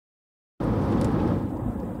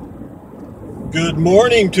Good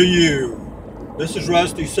morning to you. This is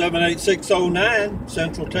Rusty 78609,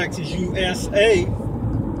 Central Texas, USA.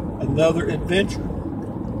 Another adventure.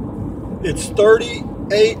 It's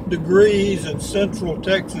 38 degrees in Central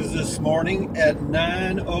Texas this morning at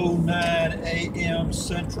 9:09 a.m.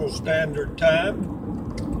 Central Standard Time.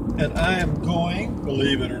 And I am going,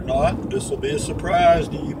 believe it or not, this will be a surprise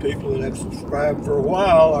to you people that have subscribed for a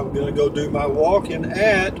while. I'm going to go do my walking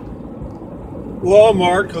at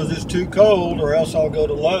Walmart because it's too cold, or else I'll go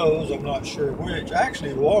to Lowe's. I'm not sure which.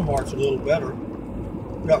 Actually, Walmart's a little better.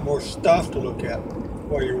 Got more stuff to look at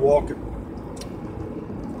while you're walking.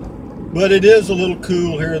 But it is a little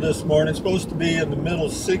cool here this morning. It's supposed to be in the middle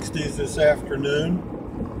 60s this afternoon.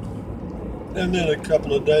 And then a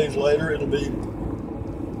couple of days later, it'll be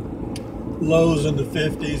lows in the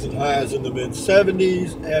 50s and highs in the mid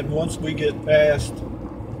 70s. And once we get past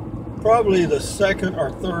probably the second or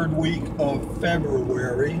third week of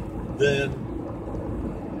February, then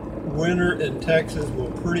winter in Texas will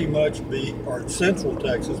pretty much be, or Central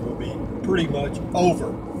Texas will be pretty much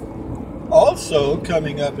over. Also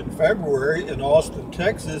coming up in February in Austin,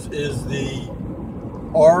 Texas is the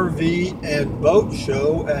RV and boat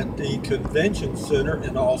show at the convention center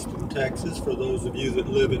in Austin, Texas, for those of you that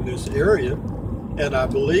live in this area. And I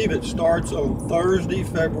believe it starts on Thursday,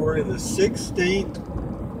 February the 16th,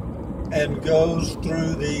 and goes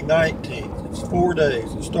through the 19th. It's 4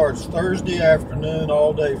 days. It starts Thursday afternoon,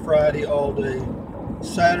 all day Friday, all day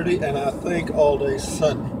Saturday, and I think all day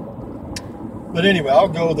Sunday. But anyway, I'll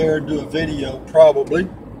go there and do a video probably,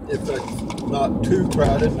 if it's not too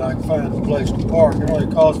crowded and I can find a place to park. It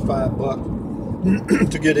only costs $5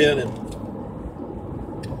 to get in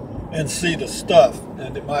and see the stuff,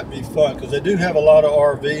 and it might be fun because they do have a lot of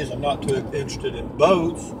RVs. I'm not too interested in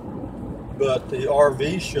boats, but the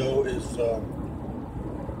RV show is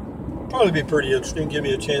probably be pretty interesting. Give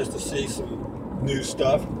me a chance to see some new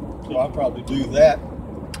stuff, so I'll probably do that.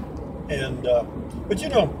 And but you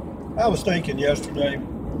know, I was thinking yesterday,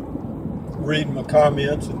 reading my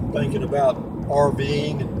comments and thinking about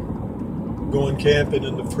RVing and going camping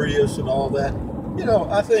in the Prius and all that. You know,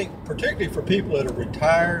 I think particularly for people that are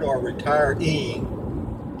retired or retiring,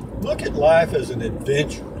 look at life as an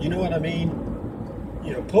adventure. You know what I mean?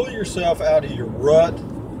 You know, pull yourself out of your rut,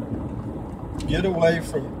 get away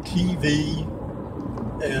from TV,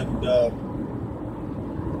 and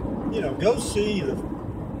you know, go see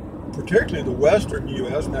particularly the western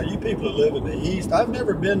U.S. Now, you people that live in the east, I've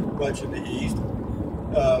never been much in the east.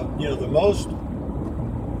 You know, the most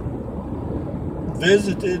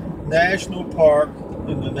visited national park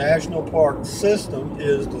in the national park system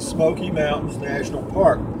is the Smoky Mountains National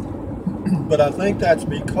Park. But I think that's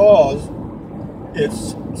because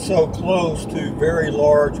it's so close to very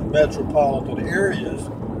large metropolitan areas,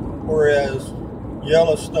 whereas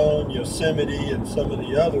Yellowstone, Yosemite, and some of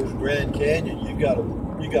the others, Grand Canyon, you got to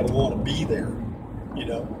want to be there, you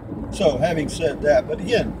know. So having said that, but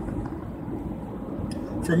again,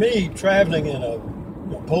 for me, traveling in a, you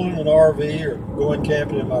know, pulling an RV or going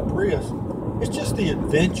camping in my Prius, it's just the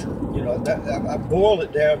adventure, you know. I boil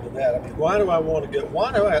it down to that. I mean, why do I want to go?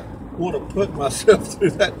 Why do I want to put myself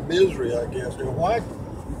through that misery, I guess? You know,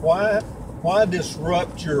 why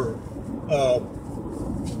disrupt your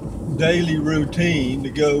daily routine to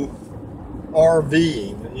go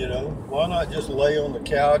RVing? You know, why not just lay on the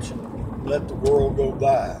couch and let the world go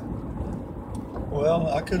by? Well,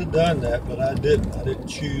 I could have done that, but I didn't. I didn't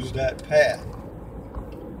choose that path.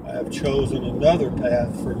 I have chosen another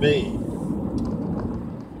path for me,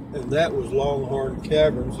 and that was Longhorn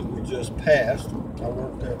Caverns that we just passed. I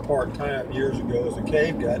worked there part-time years ago as a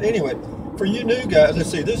cave guide. Anyway, for you new guys,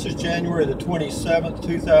 let's see, this is January the 27th,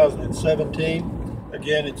 2017.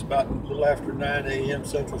 Again, it's about a little after 9 a.m.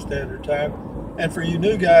 Central Standard Time. And for you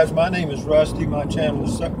new guys, my name is Rusty. My channel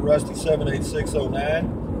is Rusty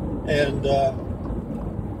 78609. And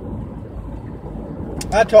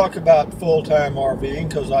I talk about full-time RVing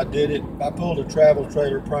because I did it. I pulled a travel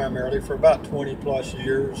trailer primarily for about 20 plus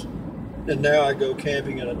years. And now I go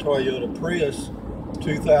camping in a Toyota Prius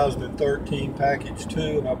 2013 Package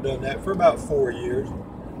 2, and I've done that for about 4 years.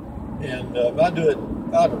 And I do it,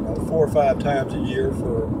 I don't know, 4 or 5 times a year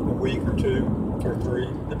for a week or 2 or 3,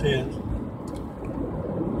 depends.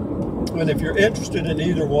 And if you're interested in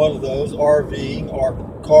either one of those, RVing or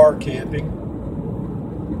car camping,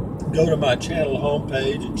 go to my channel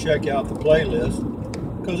homepage and check out the playlist,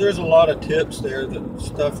 because there's a lot of tips there,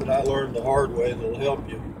 stuff that I learned the hard way that'll help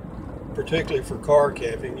you, particularly for car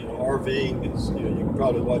camping. You know, RVing is, you know, you can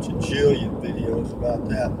probably watch a jillion videos about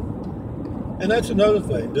that. And that's another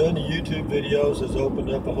thing. Doing the YouTube videos has opened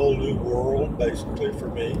up a whole new world, basically, for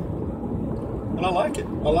me. And I like it.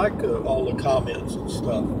 I like all the comments and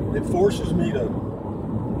stuff. It forces me to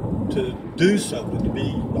do something, to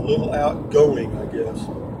be a little outgoing, I guess.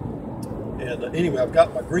 And anyway, I've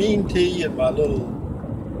got my green tea in my little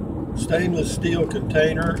stainless steel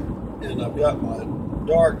container, and I've got my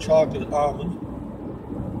dark chocolate almond.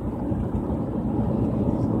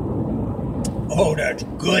 Oh, that's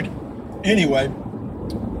good. Anyway,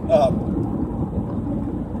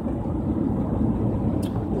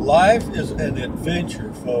 life is an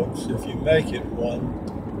adventure, folks, if you make it one.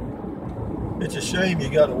 It's a shame you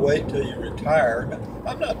got to wait till you retire.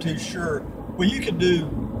 I'm not too sure. Well, you can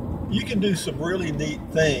do some really neat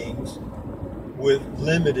things with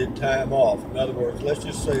limited time off. In other words, let's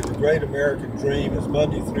just say the great American dream is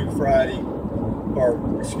Monday through Friday, or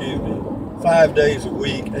excuse me, 5 days a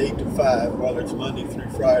week, 8 to 5, whether it's Monday through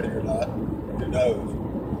Friday or not, who knows.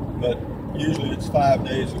 But usually it's 5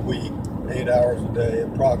 days a week, 8 hours a day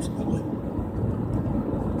approximately.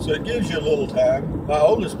 So it gives you a little time. My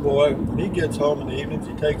oldest boy, he gets home in the evenings,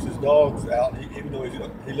 he takes his dogs out, even though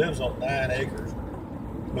he lives on 9 acres,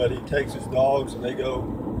 but he takes his dogs and they go,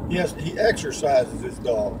 he exercises his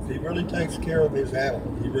dogs. He really takes care of his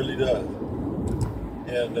animals, he really does.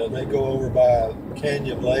 And they go over by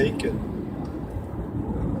Canyon Lake and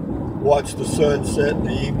watch the sun set in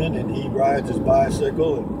the evening, and he rides his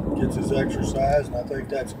bicycle and gets his exercise, and I think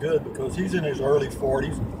that's good because he's in his early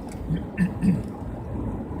 40s.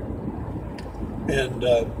 And,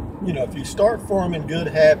 if you start forming good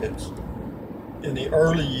habits in the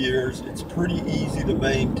early years, it's pretty easy to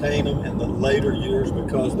maintain them in the later years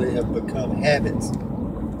because they have become habits.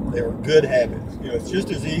 They are good habits. It's just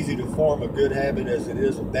as easy to form a good habit as it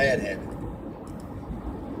is a bad habit.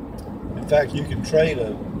 In fact, you can trade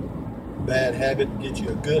a bad habit and get you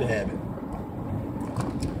a good habit.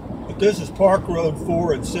 But this is Park Road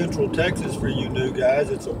 4 in Central Texas for you new guys.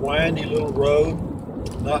 It's a windy little road,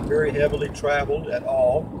 not very heavily traveled at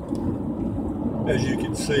all, as you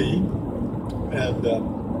can see. And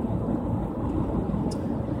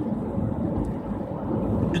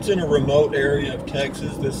it's in a remote area of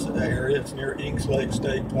Texas. This area, it's near Inks Lake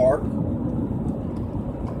State Park.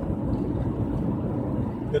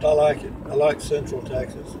 But I like it. I like Central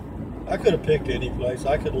Texas. I could have picked any place.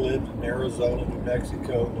 I could have lived in Arizona, New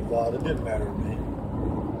Mexico, Nevada. It didn't matter to me.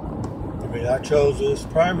 I chose this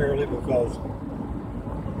primarily because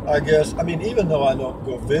even though I don't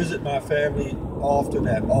go visit my family often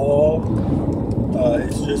at all,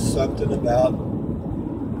 it's just something about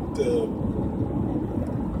the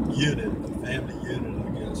unit, the family unit, I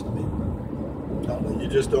guess. I don't know, you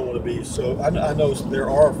just don't want to be so. I know there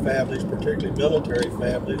are families, particularly military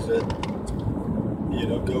families, that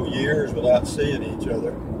go years without seeing each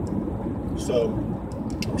other. So,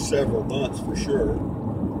 or several months for sure.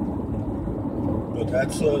 But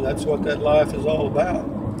that's what that life is all about.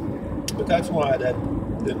 But that's why I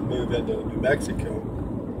didn't move into New Mexico.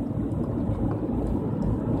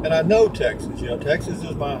 And I know Texas. Texas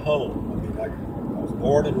is my home. I was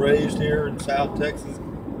born and raised here in South Texas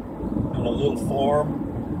on a little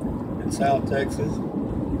farm in South Texas.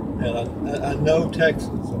 And I know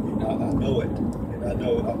Texas. I know it.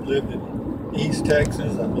 I've lived in East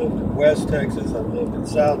Texas, I've lived in West Texas, I've lived in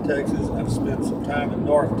South Texas, and I've spent some time in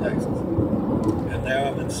North Texas. And now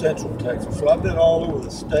I'm in Central Texas. So I've been all over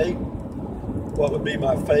the state. What would be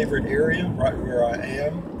my favorite area? Right where I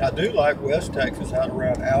am. I do like West Texas, out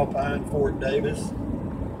around Alpine, Fort Davis,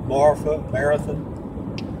 Marfa, Marathon.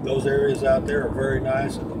 Those areas out there are very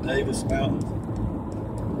nice in the Davis Mountains.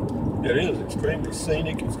 It is extremely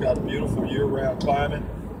scenic. It's got a beautiful year-round climate.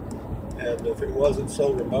 And if it wasn't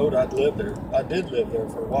so remote, I'd live there. I did live there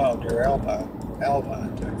for a while near Alpine,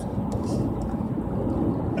 Texas.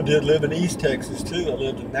 I did live in East Texas too. I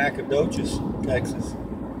lived in Nacogdoches, Texas.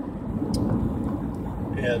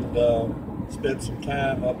 And spent some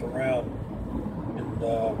time up around in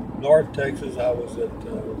North Texas. I was at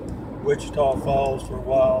Wichita Falls for a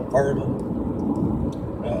while, Vernon.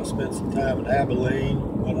 Spent some time in Abilene.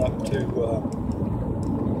 Went up to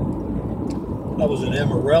I was in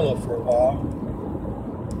Amarillo for a while,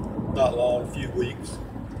 not long, a few weeks.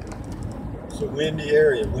 It's a windy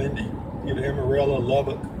area, windy. You get Amarillo,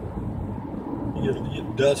 Lubbock, you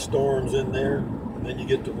get dust storms in there, and then you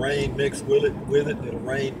get the rain mixed with it, and it'll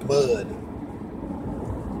rain mud.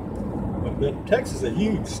 But Texas is a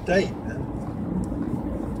huge state, man.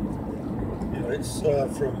 It's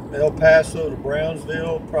from El Paso to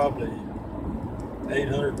Brownsville, probably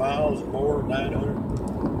 800 miles or more, 900.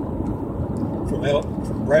 From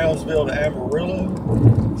Brownsville to Amarillo,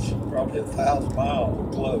 probably 1,000 miles or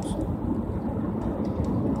close.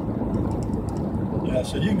 Yeah,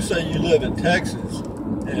 so you can say you live in Texas,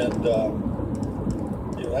 and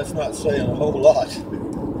so that's not saying a whole lot.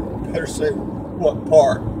 Better say what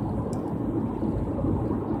part.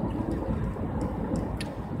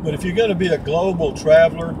 But if you're going to be a global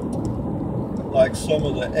traveler, like some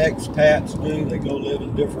of the expats do, they go live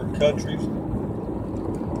in different countries,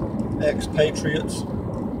 expatriates,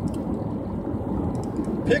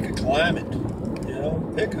 pick a climate,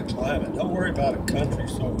 pick a climate. Don't worry about a country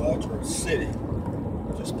so much or a city.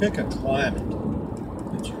 Just pick a climate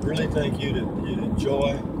that you really think you'd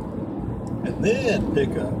enjoy, and then pick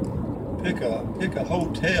a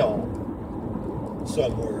hotel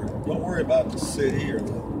somewhere. Don't worry about the city or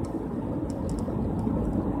the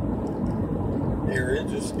area.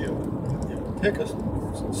 Just pick a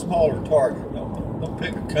smaller target. Don't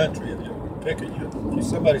pick a country. If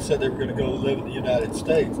somebody said they were going to go live in the United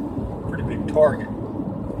States, pretty big target.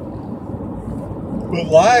 But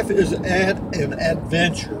life is an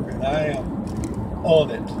adventure, and I am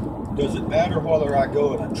on it. Does it matter whether I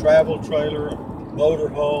go in a travel trailer, a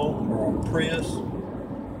motorhome, or a Prius?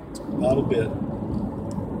 Not a bit.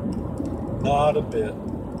 Not a bit.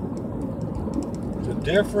 The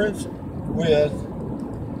difference with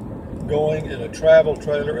going in a travel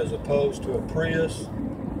trailer as opposed to a Prius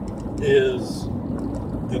is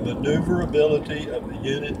the maneuverability of the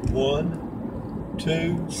unit, 1.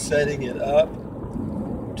 2, setting it up.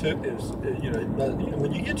 2 is,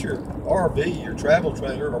 when you get your RV, your travel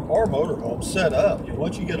trailer, or motorhome set up,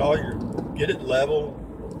 once you get it leveled,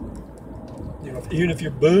 even if you're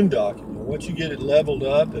boondocking, once you get it leveled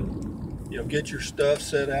up and, get your stuff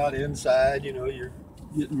set out inside, you're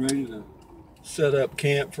getting ready to set up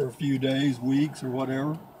camp for a few days, weeks, or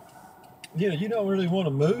whatever. You don't really want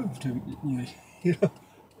to move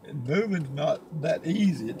moving's not that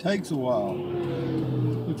easy. It takes a while.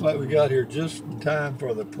 Looks like we got here just in time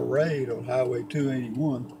for the parade on Highway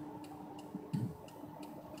 281.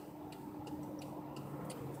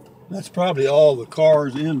 That's probably all the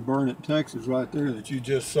cars in Burnett, Texas right there that you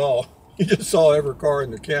just saw. You just saw every car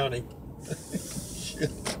in the county.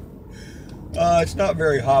 Shit. It's not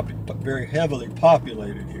very heavily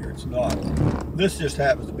populated here. It's not. This just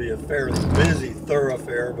happens to be a fairly busy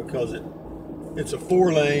thoroughfare because it's a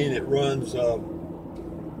 4-lane. It runs,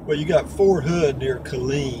 well, you got Fort Hood near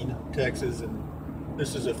Killeen, Texas, and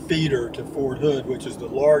this is a feeder to Fort Hood, which is the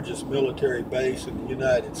largest military base in the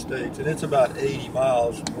United States, and it's about 80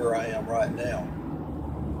 miles from where I am right now.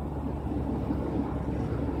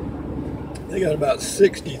 They got about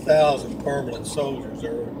 60,000 permanent soldiers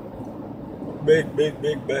there. Big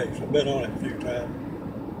base. I've been on it a few times.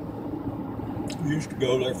 We used to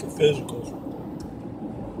go there for physicals.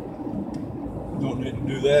 Don't need to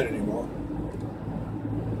do that anymore.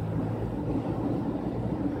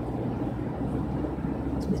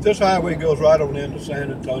 But this highway goes right on into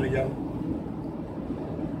San Antonio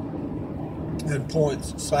and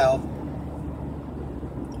points south.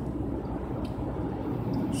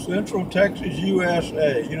 Central Texas,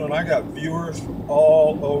 USA. And I got viewers from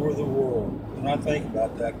all over the world. And I think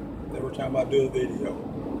about that every time I do a video.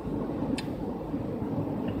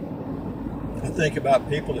 I think about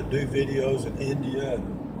people that do videos in India.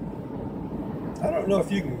 And I don't know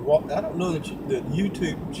if you can walk. I don't know that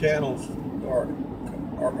YouTube channels are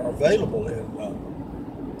available in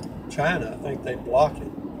China. I think they block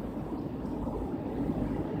it.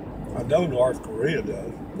 I know North Korea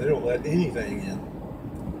does. They don't let anything in.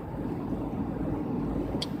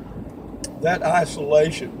 That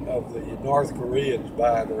isolation of the North Koreans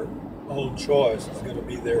by their own choice is going to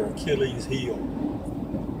be their Achilles heel.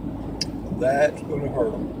 That's going to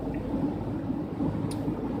hurt them.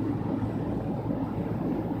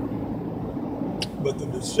 But the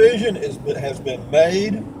decision has been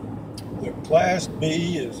made. The Class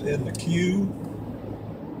B is in the queue.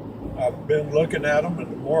 I've been looking at them,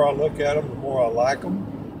 and the more I look at them, the more I like them.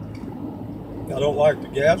 I don't like the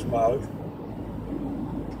gas mileage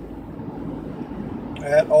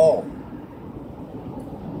at all.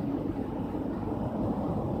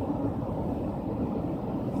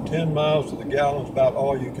 $10 miles to the gallon is about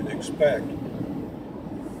all you can expect.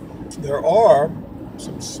 There are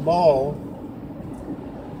some small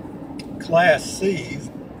Class C's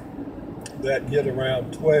that get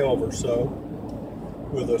around 12 or so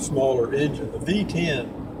with a smaller engine. The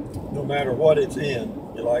V10, no matter what it's in,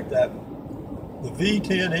 you like that? The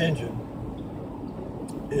V10 engine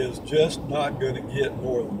is just not going to get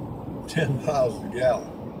more than 10 miles a gallon.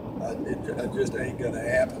 It just ain't going to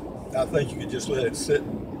happen. I think you could just let it sit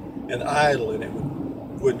and idle and it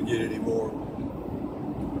wouldn't get any more.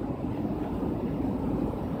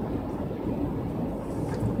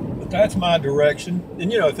 But that's my direction.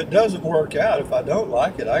 And if it doesn't work out, if I don't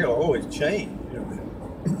like it, I can always change.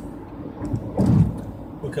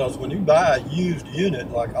 Because when you buy a used unit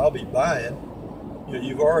like I'll be buying,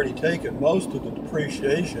 you've already taken most of the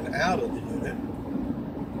depreciation out of the unit.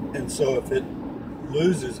 And so if it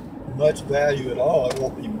loses much value at all, it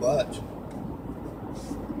won't be much.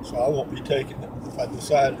 So I won't be taking it. If I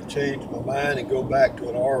decide to change my mind and go back to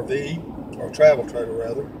an RV, or a travel trailer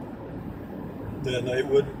rather, then it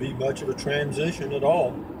wouldn't be much of a transition at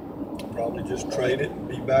all. Probably just trade it and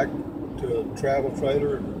be back to a travel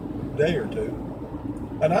trailer in a day or two.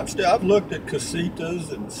 And I've looked at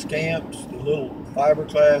casitas and scamps, the little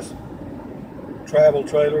fiberglass travel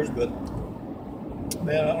trailers, but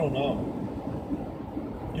man, I don't know.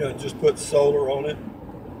 Just put solar on it.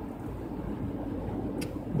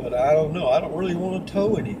 But I don't know. I don't really want to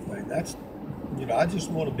tow anything. That's, I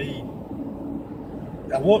just want to be.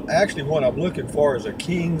 Actually what I'm looking for is a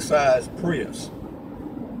king size Prius.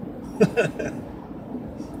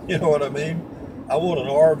 You know what I mean? I want an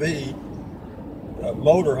RV, a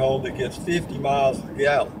motorhome that gets 50 miles a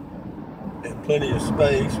gallon and plenty of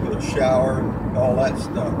space with a shower and all that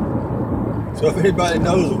stuff. So if anybody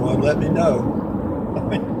knows of one, let me know. I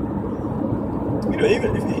mean,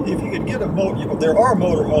 even if you could get a motor, there are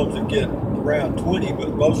motorhomes that get around 20,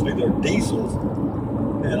 but mostly they're diesels,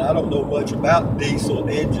 and I don't know much about diesel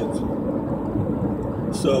engines,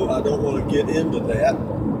 so I don't want to get into that.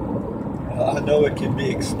 I know it can be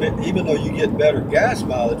expensive, even though you get better gas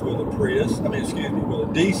mileage with a Prius. With a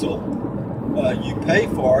diesel. You pay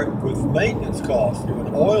for it with maintenance costs.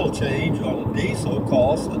 An oil change on a diesel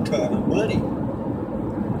costs a ton of money.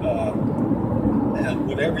 And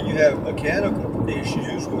whenever you have mechanical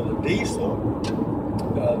issues with a diesel,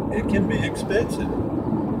 it can be expensive.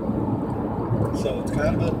 So it's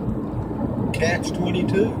kind of a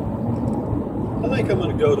catch-22. I think I'm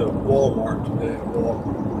going to go to Walmart today.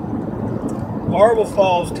 Marble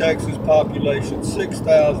Falls, Texas, population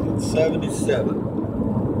 6,077.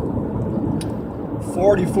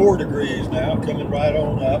 44 degrees now, coming right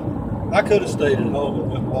on up. I could have stayed at home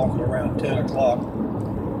and went walking around 10 o'clock.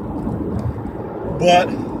 But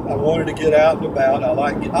I wanted to get out and about. I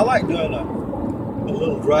like doing a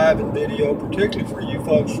little driving video, particularly for you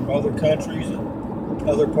folks from other countries and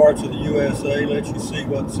other parts of the USA. Let you see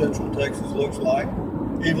what Central Texas looks like,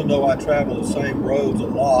 even though I travel the same roads a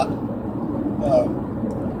lot.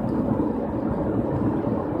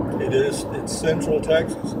 It's Central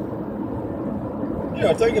Texas.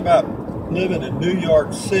 Think about living in New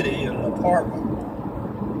York City in an apartment.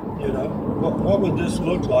 What would this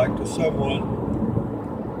look like to someone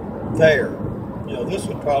there? This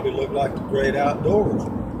would probably look like the great outdoors.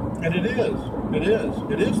 And it is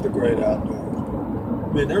the great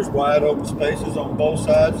outdoors. There's wide open spaces on both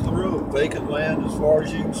sides of the road, vacant land as far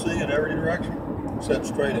as you can see in every direction, except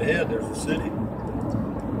straight ahead there's a city.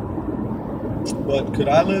 But could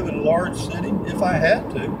I live in a large city if I had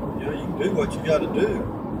to? You can do what you got to do.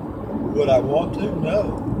 Would I want to?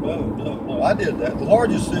 No. I did that. The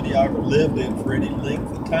largest city I ever lived in for any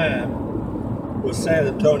length of time was San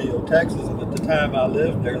Antonio, Texas, and at the time I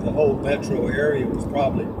lived there, the whole metro area was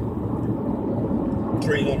probably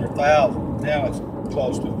 300,000. Now it's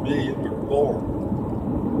close to 1 million or more.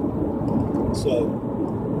 So,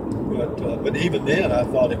 but even then, I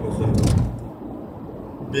thought it was a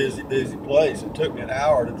busy place. It took me an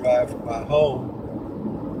hour to drive from my home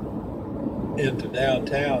into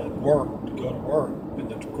downtown and go to work, and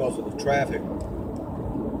because of the traffic,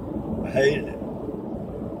 I hated it.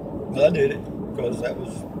 But I did it because that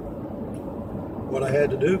was what I had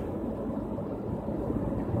to do.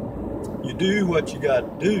 You do what you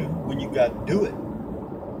got to do when you got to do it.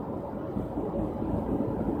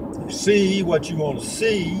 You see what you want to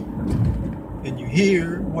see, and you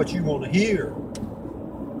hear what you want to hear.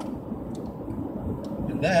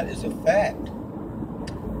 And that is a fact.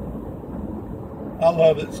 I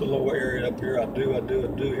love it. It's a little area up here. I do.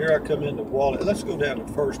 Here I come into Wallet. Let's go down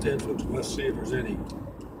to First Entrance. Let's see if there's any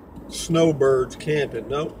snowbirds camping.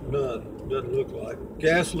 Nope, none. Doesn't look like.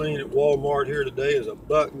 Gasoline at Walmart here today is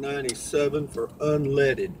 $1.97 for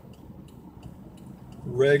unleaded.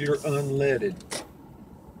 Regular unleaded.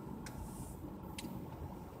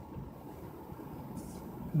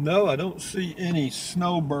 No, I don't see any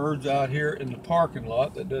snowbirds out here in the parking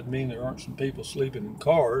lot. That doesn't mean there aren't some people sleeping in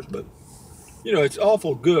cars, but it's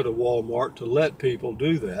awful good of Walmart to let people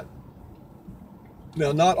do that.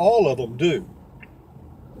 Now, not all of them do.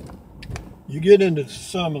 You get into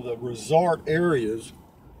some of the resort areas,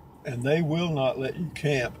 and they will not let you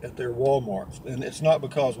camp at their Walmarts. And it's not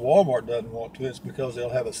because Walmart doesn't want to, it's because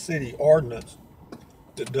they'll have a city ordinance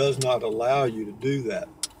that does not allow you to do that.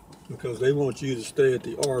 Because they want you to stay at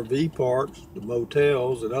the RV parks, the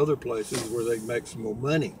motels, and other places where they can make some more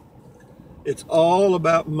money. It's all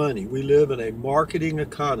about money. We live in a marketing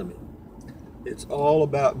economy. It's all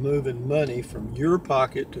about moving money from your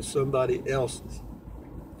pocket to somebody else's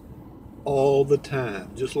all the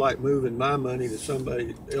time. Just like moving my money to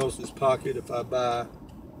somebody else's pocket if I buy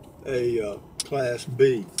a Class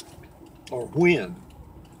B or when.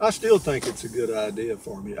 I still think it's a good idea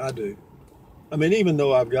for me. I do. I mean, even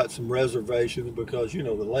though I've got some reservations because, you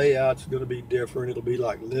know, the layout's going to be different. It'll be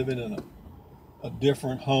like living in a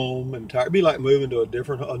different home entirely. It'd be like moving to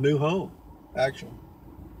a new home, actually.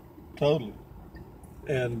 Totally.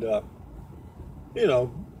 And, you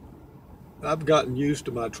know, I've gotten used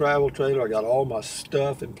to my travel trailer. I got all my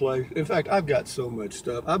stuff in place. In fact, I've got so much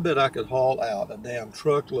stuff. I bet I could haul out a damn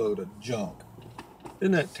truckload of junk.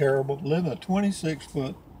 Isn't that terrible? Live in a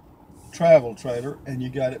 26-foot travel trailer and you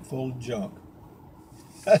got it full of junk.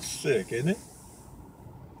 That's sick, isn't it?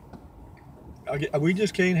 We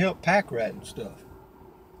just can't help pack ratting stuff.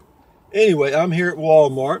 Anyway, I'm here at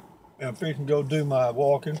Walmart. I'm fixing to go do my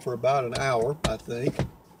walking for about an hour, I think.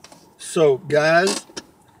 So, guys,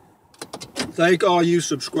 thank all you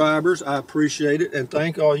subscribers. I appreciate it. And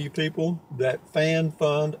thank all you people that fan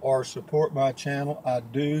fund or support my channel. I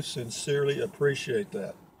do sincerely appreciate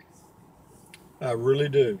that. I really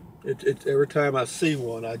do. Every time I see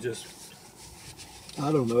one, I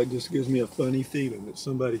don't know, it just gives me a funny feeling that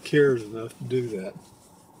somebody cares enough to do that.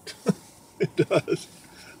 It does.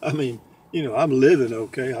 I mean, you know, I'm living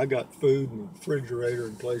okay. I got food in the refrigerator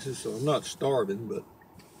in places, so I'm not starving, but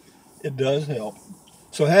it does help.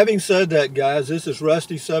 So having said that, guys, this is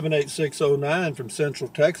Rusty78609 from Central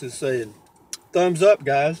Texas saying, thumbs up,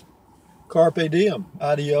 guys. Carpe diem.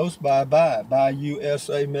 Adios. Bye-bye. Buy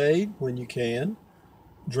USA made when you can.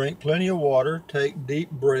 Drink plenty of water. Take deep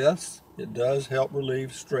breaths. It does help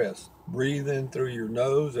relieve stress. Breathe in through your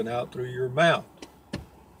nose and out through your mouth.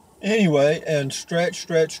 Anyway, and stretch,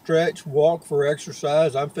 stretch, stretch. Walk for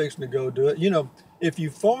exercise. I'm fixing to go do it. You know, if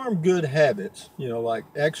you form good habits, you know, like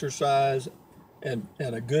exercise and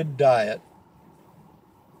a good diet,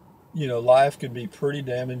 you know, life can be pretty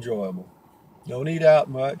damn enjoyable. Don't eat out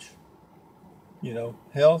much. You know,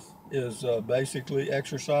 health is basically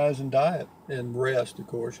exercise and diet and rest, of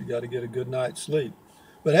course. You got to get a good night's sleep.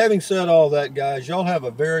 But having said all that, guys, y'all have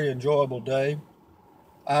a very enjoyable day.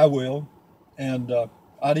 I will. And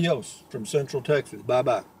adios from Central Texas.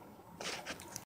 Bye-bye.